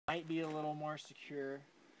might be a little more secure.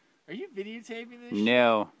 Are you videotaping this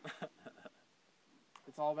No. shit?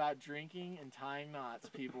 It's all about drinking and tying knots,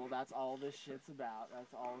 people. That's all this shit's about.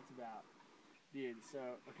 That's all it's about. Dude, so,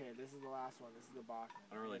 okay, this is the last one. This is the Bachman.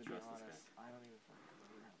 I don't really To be trust this honest, I don't even fucking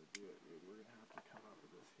remember how to do it, dude. We're gonna have to come up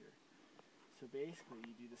with this here. So basically,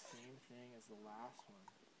 you do the same thing as the last one.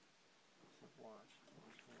 So watch.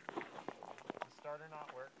 The starter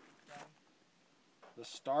not work, John? The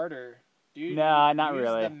starter, dude. Nah, not use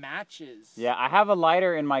really. the matches. Yeah, I have a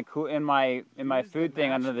lighter in my Use food the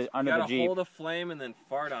thing under matches. the Jeep. Hold a flame and then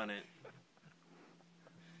fart on it.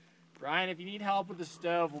 Ryan, if you need help with the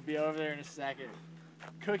stove, we'll be over there in a second.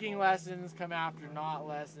 Cooking lessons come after knot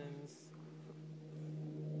lessons.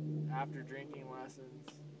 After drinking lessons.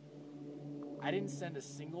 I didn't send a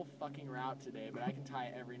single fucking route today, but I can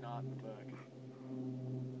tie every knot in the book.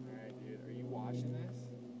 Alright, dude. Are you watching this?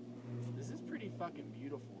 This is pretty fucking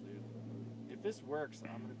beautiful, dude. If this works,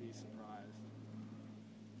 I'm gonna be surprised.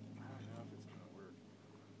 I don't know if it's gonna work.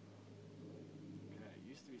 Okay, it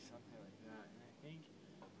used to be something like that, and I think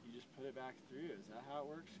you just put it back through. Is that how it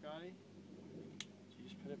works, Scotty? So you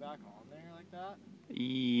just put it back on there like that?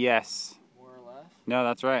 Yes. More or less? No,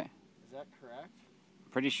 that's right. Is that correct?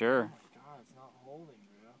 Pretty Oh sure. my god, it's not holding,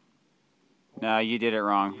 bro. No, you did it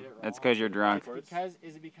wrong. You did it That's wrong. because you're drunk.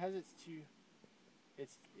 Is it because it's too...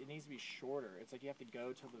 it needs to be shorter. It's like you have to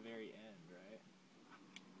go till the very end, right?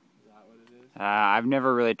 Is that what it is? I've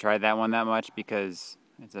never really tried that one that much because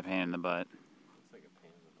it's a pain in the butt. It's like a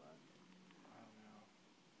pain in the butt. I don't know.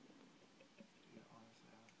 Dude, honestly,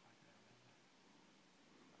 I don't fucking remember.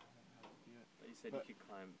 I don't know how to do it. You said But- you could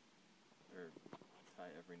climb or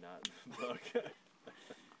tie every knot in the book.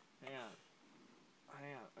 Hang on.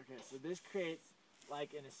 Okay, so this creates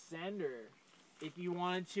like an ascender. If you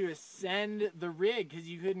wanted to ascend the rig, because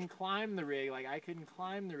you couldn't climb the rig. Like I couldn't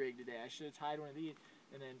climb the rig today. I should have tied one of these,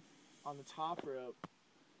 and then on the top rope,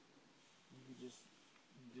 you could just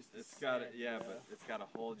It's got ascend, it, yeah, you know? but it's got to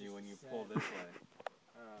hold you when you Just pull ascend. this way.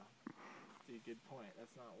 Dude, good point.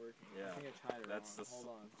 That's not working. Yeah, I think I tied it that's wrong. the Hold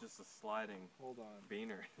on. just a sliding Hold on.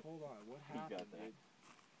 beaner. Hold on. What You got happened, that. dude?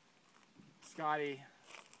 Scotty,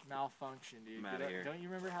 malfunction, dude. I'm outta here. Don't you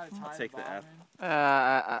remember how to tie take the the F.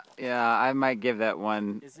 Bachman? Yeah, I might give that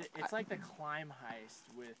one. It's like the climb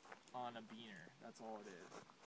heist with on a beaner. That's all it is.